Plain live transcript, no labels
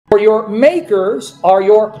your makers are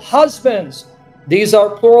your husbands. These are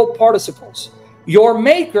plural participles. Your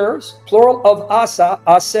makers, plural of asa,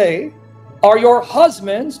 ase, are your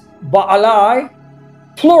husbands, Baalai,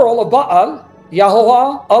 plural of Baal,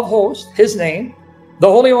 Yahovah of hosts, his name, the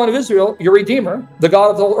Holy One of Israel, your Redeemer, the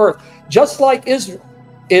God of the whole earth. Just like Israel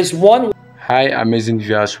is one. Hi, amazing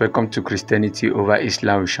viewers. Welcome to Christianity over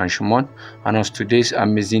Islam with Shamoun. And on today's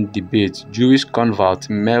amazing debate, Jewish convert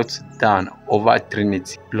melts down over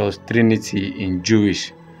Trinity plus Trinity in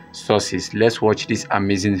Jewish sources. Let's watch this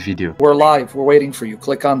amazing video. We're live. We're waiting for you.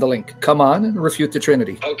 Click on the link. Come on and refute the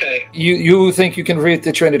Trinity. Okay. You think you can refute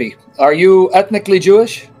the Trinity? Are you ethnically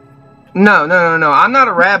Jewish? No. I'm not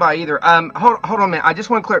a rabbi either. Hold on a minute. I just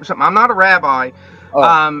want to clear up something. I'm not a rabbi.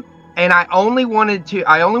 Oh. And I only wanted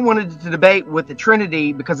to debate with the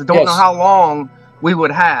Trinity because I don't know how long we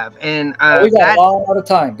would have. And we got a lot of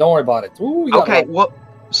time. Don't worry about it. Ooh, okay. Well,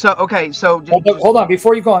 so hold on.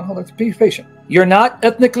 Before you go on, hold on. Be patient. You're not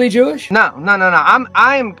ethnically Jewish? No.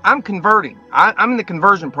 I'm converting. I'm in the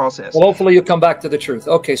conversion process. Well, hopefully you come back to the truth.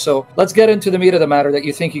 Okay, so let's get into the meat of the matter that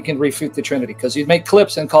you think you can refute the Trinity, because you made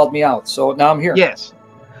clips and called me out. So now I'm here. Yes.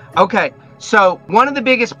 Okay. So one of the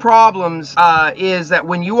biggest problems is that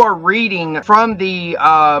when you are reading from the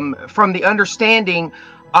understanding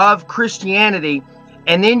of Christianity,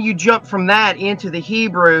 and then you jump from that into the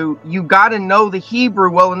Hebrew, you got to know the Hebrew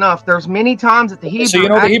well enough. There's many times that the Hebrew, so you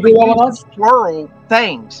know the Hebrew well enough? Plural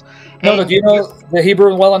things. No, do you know the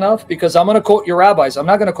Hebrew well enough? Because I'm going to quote your rabbis. I'm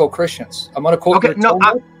not going to quote Christians. I'm going to quote your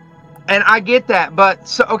Talmud. And I get that, but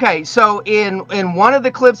so in one of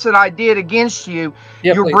the clips that I did against you,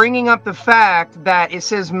 you're bringing up the fact that it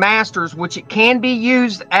says masters, which it can be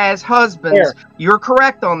used as husbands. Fair. You're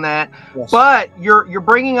correct on that, yes. But you're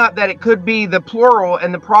bringing up that it could be the plural,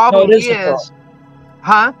 and the problem is,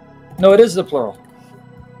 huh? No, it is the plural.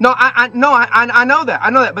 No, I know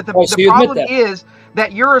that, but the problem is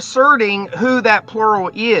that you're asserting who that plural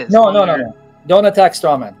is. No. Don't attack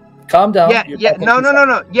strawman. Calm down.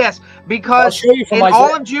 No. Yes, because in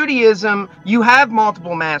all of Judaism, you have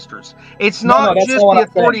multiple masters. It's not just the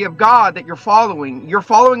authority of God that you're following. You're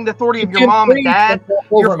following the authority of your mom and dad.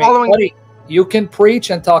 You're following. Buddy, you can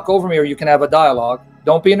preach and talk over me, or you can have a dialogue.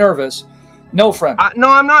 Don't be nervous. No, friend. No,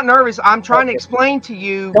 I'm not nervous. I'm trying to explain to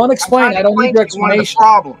you. Don't explain. I don't need your explanation.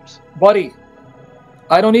 Problems, buddy.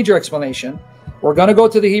 I don't need your explanation. We're going to go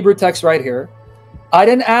to the Hebrew text right here. I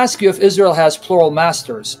didn't ask you if Israel has plural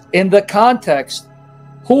masters. In the context,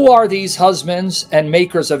 who are these husbands and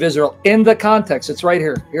makers of Israel? In the context, it's right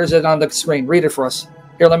here. Here's it on the screen. Read it for us.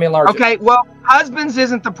 Here, let me enlarge it. Okay, well, husbands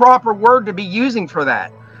isn't the proper word to be using for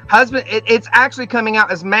that. Husband, it's actually coming out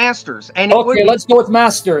as masters. And okay, let's go with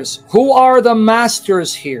masters. Who are the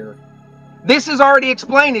masters here? This is already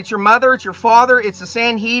explained. It's your mother, it's your father, it's the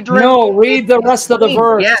Sanhedrin. No, read the rest of the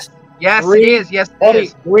verse. Yes, it is. Yes, it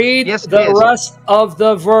is. Read the rest of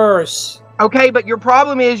the verse. Okay, but your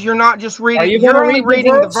problem is you're not just reading. You're only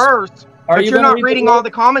reading the verse, but you're not reading all the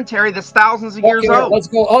commentary that's thousands of years old. Let's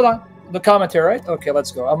go. Hold on. The commentary, right? Okay,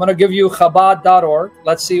 let's go. I'm going to give you Chabad.org.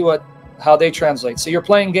 Let's see how they translate. So you're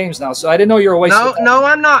playing games now. So I didn't know you were wasting time. No,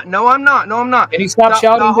 I'm not. No, I'm not. Can you stop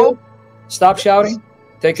shouting, dude? Stop shouting.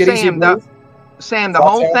 Take it easy, Sam, the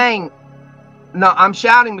whole thing. No, I'm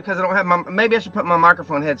shouting because I don't have my. Maybe I should put my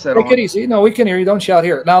microphone headset on. Take it easy. No, we can hear you. Don't shout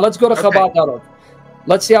here. Now let's go to Chabad.org.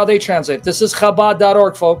 Let's see how they translate. This is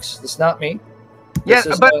Chabad.org, folks. It's not me. Yes,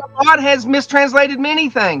 but God has mistranslated many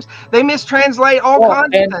things. They mistranslate all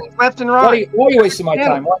kinds of things, left and right. Why are you wasting my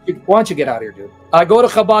time? Why don't you get out of here, dude? I go to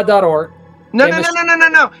Chabad.org. No.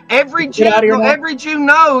 Every Jew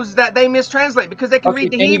knows that they mistranslate because they can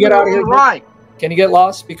read the Hebrew and write. Can you get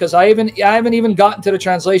lost? Because I haven't even gotten to the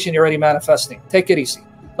translation. You're already manifesting. Take it easy.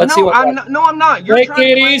 Let's see what. I'm not. You're Take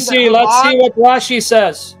it easy. Let's see what Rashi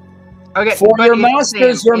says. Okay. For your master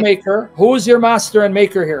is your maker. Who is your master and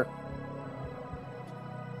maker here?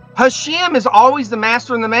 Hashem is always the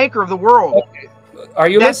master and the maker of the world. Okay. Are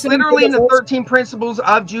you listening? That's literally in the 13 principles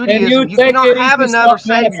of Judaism. You cannot have another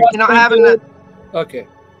savior. You cannot have another. Okay.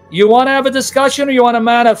 You want to have a discussion, or you want to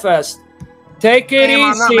manifest? Take it easy.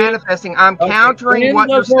 I'm not manifesting. I'm countering what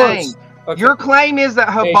you're saying. Okay. Your claim is that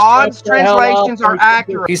Chabad's translations are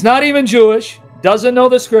accurate. He's not even Jewish, doesn't know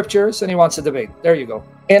the scriptures, and he wants to debate. There you go.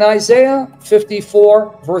 In Isaiah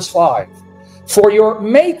 54, verse 5, for your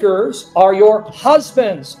makers are your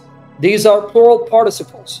husbands. These are plural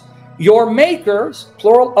participles. Your makers,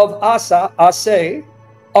 plural of asa, ase,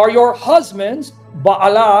 are your husbands,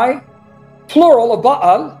 Baalai, plural of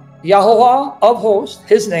Baal, Yahovah of hosts,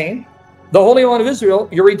 his name, the Holy One of Israel,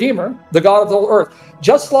 your Redeemer, the God of the whole earth.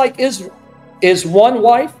 Just like Israel is one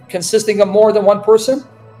wife consisting of more than one person,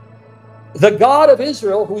 The God of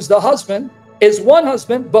Israel, who's the husband, is one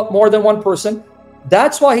husband, but more than one person.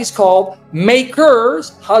 That's why he's called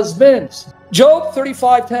makers, husbands. Job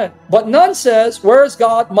 35:10. But none says, where is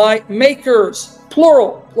God, my makers?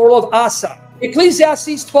 Plural of asa.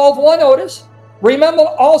 Ecclesiastes 12:1, notice. Remember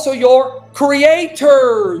also your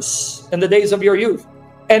creators in the days of your youth.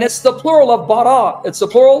 And it's the plural of bara. It's the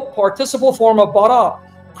plural participle form of bara.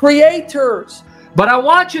 Creators. But I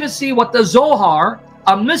want you to see what the Zohar,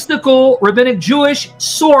 a mystical rabbinic Jewish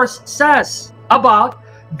source, says about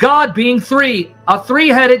God being three, a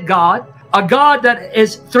three-headed God, a God that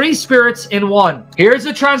is three spirits in one. Here's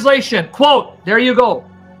the translation. Quote, there you go.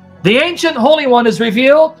 The ancient Holy One is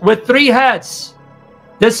revealed with three heads.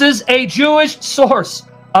 This is a Jewish source,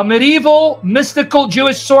 a medieval mystical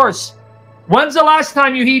Jewish source. When's the last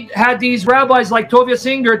time you had these rabbis like Tovia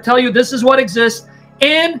Singer tell you this is what exists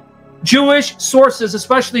in Jewish sources,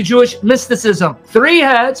 especially Jewish mysticism? Three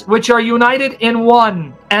heads which are united in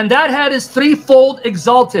one. And that head is threefold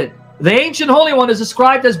exalted. The ancient Holy One is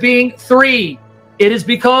described as being three. It is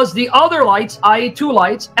because the other lights, i.e. two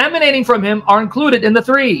lights, emanating from him are included in the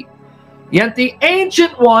three. Yet the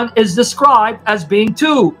Ancient One is described as being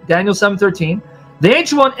two. Daniel 7:13. The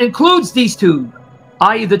Ancient One includes these two,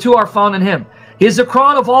 i.e. the two are found in him. He is the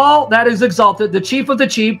crown of all that is exalted, the chief of the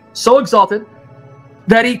chief, so exalted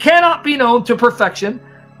that he cannot be known to perfection.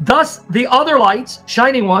 Thus the other lights,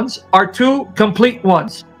 shining ones, are two complete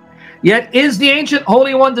ones. Yet is the Ancient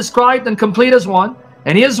Holy One described and complete as one,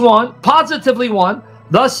 and he is one, positively one.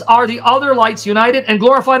 Thus are the other lights united and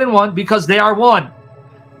glorified in one, because they are one.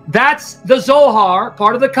 That's the Zohar,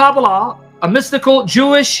 part of the Kabbalah, a mystical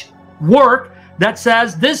Jewish work that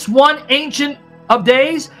says this one Ancient of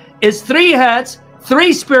Days is three heads,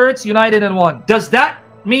 three spirits united in one. Does that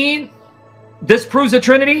mean this proves a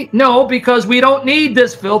Trinity? No, because we don't need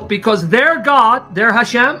this filth, because their God, their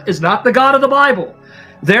Hashem, is not the God of the Bible.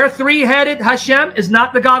 Their three-headed Hashem is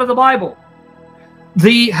not the God of the Bible.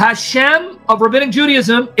 The Hashem of Rabbinic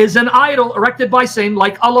Judaism is an idol erected by Satan,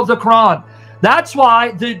 like Allah of the Quran. That's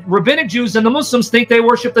why the Rabbinic Jews and the Muslims think they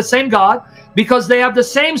worship the same God, because they have the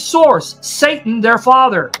same source, Satan, their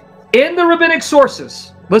father. In the Rabbinic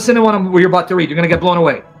sources, listen to what you're about to read. You're going to get blown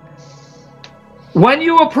away. When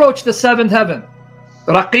you approach the seventh heaven,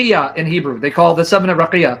 Raqiyah in Hebrew, they call the seventh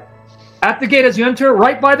Raqiyah. At the gate, as you enter,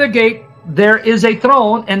 right by the gate, there is a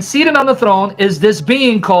throne, and seated on the throne is this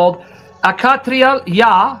being called Akatriel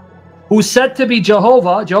Yah, who's said to be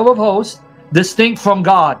Jehovah, Jehovah of hosts, distinct from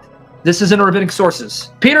God. This is in rabbinic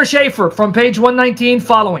sources. Peter Schaefer from page 119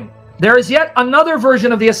 following. There is yet another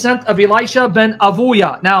version of the ascent of Elisha ben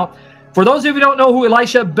Avuya. Now, for those of you who don't know who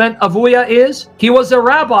Elisha ben Avuya is, he was a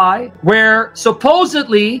rabbi where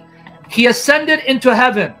supposedly he ascended into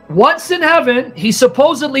heaven. Once in heaven, he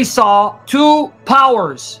supposedly saw two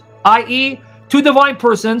powers, i.e. two divine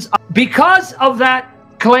persons. Because of that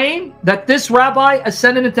claim that this rabbi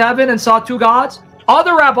ascended into heaven and saw two gods,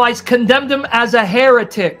 other rabbis condemned him as a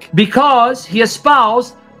heretic because he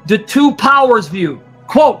espoused the two powers view.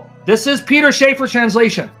 Quote, this is Peter Schaefer's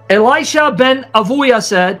translation. Elisha ben Avuya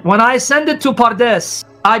said, when I ascended to Pardes,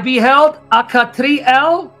 I beheld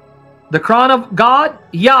Akatriel, the crown of God,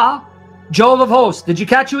 Yah, Jehovah of hosts. Did you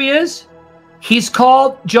catch who he is? He's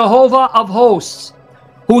called Jehovah of hosts,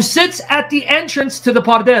 who sits at the entrance to the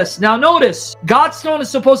Pardes. Now notice, God's throne is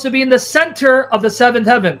supposed to be in the center of the seventh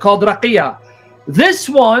heaven, called Raqiyah. This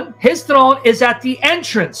one, his throne, is at the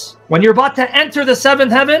entrance. When you're about to enter the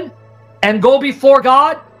seventh heaven and go before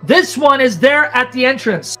God, this one is there at the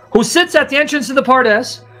entrance, who sits at the entrance of the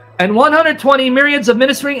Pardes, and 120 myriads of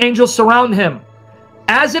ministering angels surround him.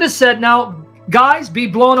 As it is said, now, guys, be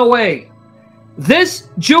blown away. This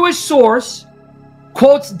Jewish source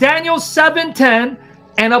quotes Daniel 7:10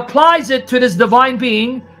 and applies it to this divine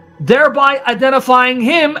being, thereby identifying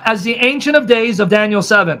him as the Ancient of Days of Daniel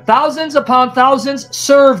 7. Thousands upon thousands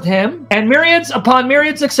served him, and myriads upon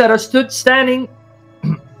myriads, etc., stood standing,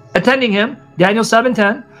 attending him, Daniel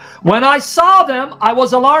 7:10. When I saw them, I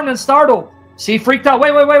was alarmed and startled. See, freaked out.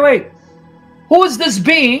 Wait. Who is this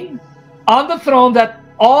being on the throne that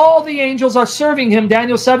all the angels are serving him,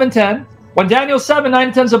 Daniel 7:10? When Daniel 7:9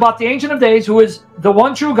 and 10 is about the Ancient of Days, who is the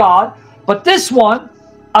one true God. But this one,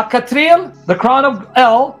 Akatriel, the crown of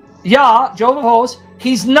El, Yah, Jehovah of hosts,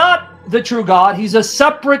 he's not the true God. He's a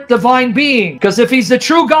separate divine being. Because if he's the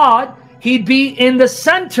true God, he'd be in the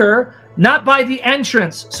center, not by the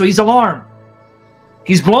entrance. So he's alarmed.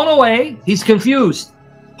 He's blown away. He's confused.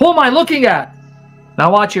 Who am I looking at?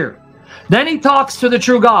 Now watch here. Then he talks to the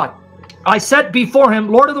true God. I said before him,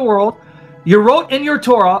 Lord of the world, you wrote in your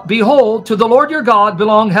Torah, behold, to the Lord your God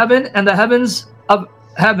belong heaven and the heavens of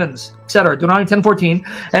heavens, etc. Deuteronomy 10:14.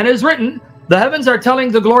 And it is written, the heavens are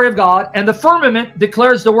telling the glory of God, and the firmament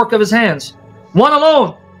declares the work of his hands. One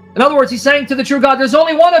alone. In other words, he's saying to the true God, there's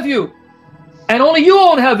only one of you, and only you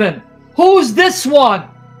own heaven. Who's this one?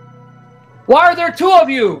 Why are there two of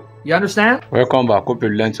you? You understand? Welcome back. Hope you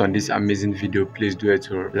learned on this amazing video. Please do it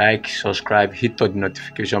to like, subscribe, hit the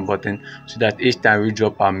notification button so that each time we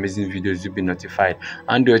drop our amazing videos you'll be notified,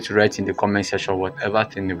 and do it to write in the comment section whatever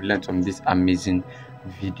thing you've learned from this amazing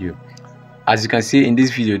video. As you can see in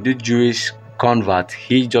this video, the Jewish convert,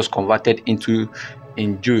 he just converted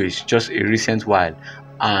in Jewish just a recent while,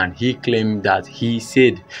 and he claimed that he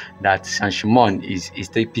said that Shamoun is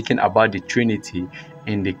speaking about the Trinity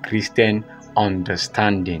in the Christian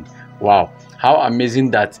understanding. Wow, how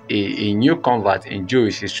amazing that a new convert in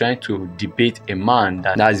Jewish is trying to debate a man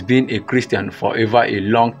that has been a Christian for over a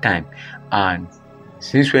long time, and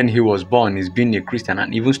since when he was born he's been a Christian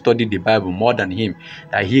and even studied the Bible more than him,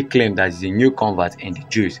 that he claimed that he's a new convert in the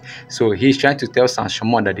Jews. So he's trying to tell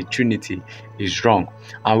Shamoun that the Trinity is wrong,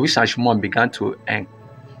 and which Shamoun began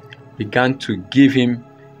to give him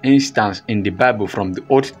instance in the Bible from the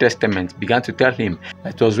Old Testament, began to tell him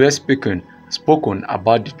that it was well spoken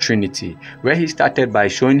about the Trinity, where he started by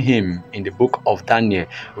showing him in the book of Daniel,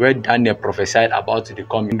 where Daniel prophesied about the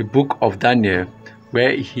coming. In the book of Daniel,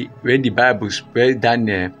 where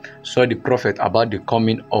Daniel saw the prophet about the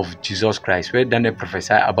coming of Jesus Christ, where Daniel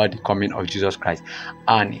prophesied about the coming of Jesus Christ,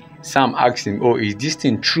 and Sam asked him, oh, is this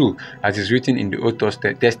thing true that is written in the Old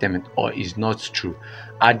Testament, or is not true?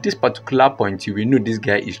 At this particular point, you will know this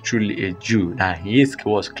guy is truly a Jew, that he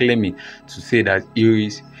was claiming to say that he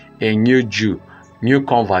is a new Jew, new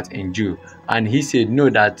convert in Jew. And he said no,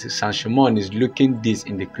 that Shamoun is looking this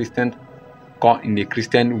in the Christian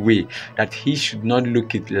way, that he should not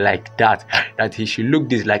look it like that he should look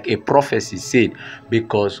this like a prophecy said,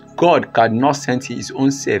 because God cannot send his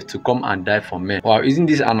own self to come and die for men. Wow, isn't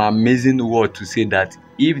this an amazing word to say that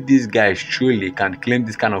if this guy truly can claim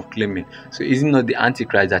this kind of claiming? So isn't not the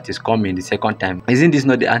Antichrist that is coming the second time? Isn't this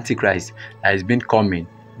not the Antichrist that has been coming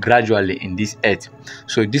gradually in this earth?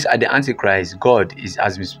 So these are the Antichrist God is,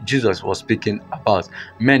 as Jesus was speaking about,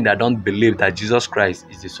 men that don't believe that Jesus Christ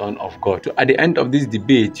is the Son of God. So at the end of this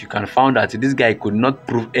debate, you can find that this guy could not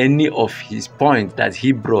prove any of his points that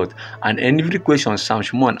he brought, and every question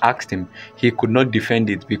Shamoun asked him, he could not defend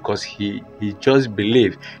it, because he just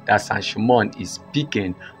believed that Shamoun is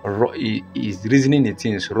speaking, is reasoning the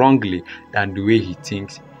things wrongly than the way he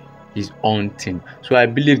thinks his own thing. So I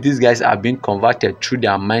believe these guys are being converted through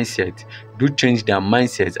their mindset. Do change their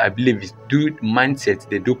mindsets. I believe it's through mindset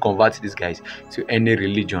they do convert these guys to any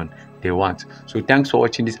religion they want. So thanks for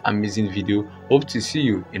watching this amazing video. Hope to see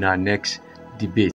you in our next debate.